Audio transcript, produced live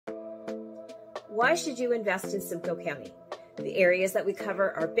Why should you invest in Simcoe County? The areas that we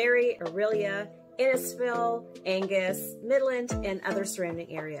cover are Barrie, Orillia, Innisfil, Angus, Midland, and other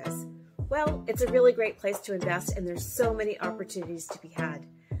surrounding areas. Well, it's a really great place to invest, and there's so many opportunities to be had.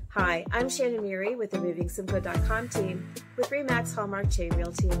 Hi, I'm Shannon Murree with the MovingSimcoe.com team with Remax Hallmark Chay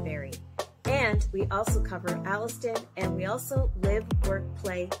Realty in Barrie. And we also cover Alliston, and we also live, work,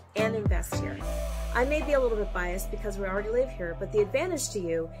 play, and invest here. I may be a little bit biased because we already live here, but the advantage to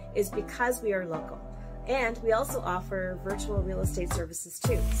you is because we are local. And we also offer virtual real estate services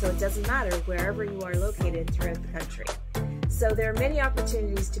too, so it doesn't matter wherever you are located throughout the country. So there are many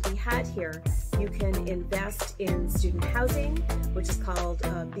opportunities to be had here. You can invest in student housing, which is called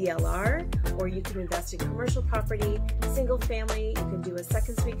BLR, or you can invest in commercial property, single family, you can do a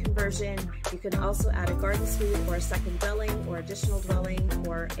second suite conversion, you can also add a garden suite or a second dwelling or additional dwelling,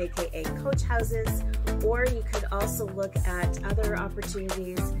 or AKA coach houses, or you could also look at other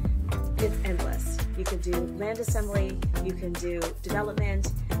opportunities. It's endless. You can do land assembly, you can do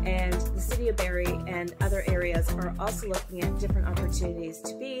development, and the city of Barrie and other areas are also looking at different opportunities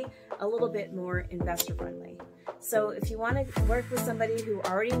to be a little bit more investor friendly. So if you want to work with somebody who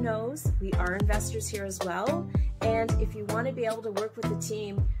already knows, we are investors here as well, and if you want to be able to work with a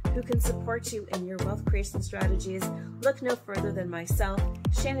team who can support you in your wealth creation strategies, look no further than myself,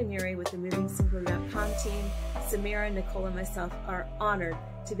 Shannon Murree with the MovingSimcoe.com team. Samira, Nicole, and myself are honored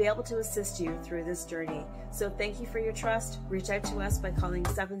to be able to assist you through this journey. So thank you for your trust. Reach out to us by calling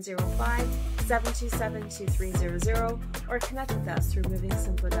 705-727-2300 or connect with us through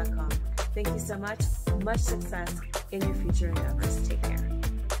MovingSimcoe.com. Thank you so much. Much success in your future endeavors. Take care.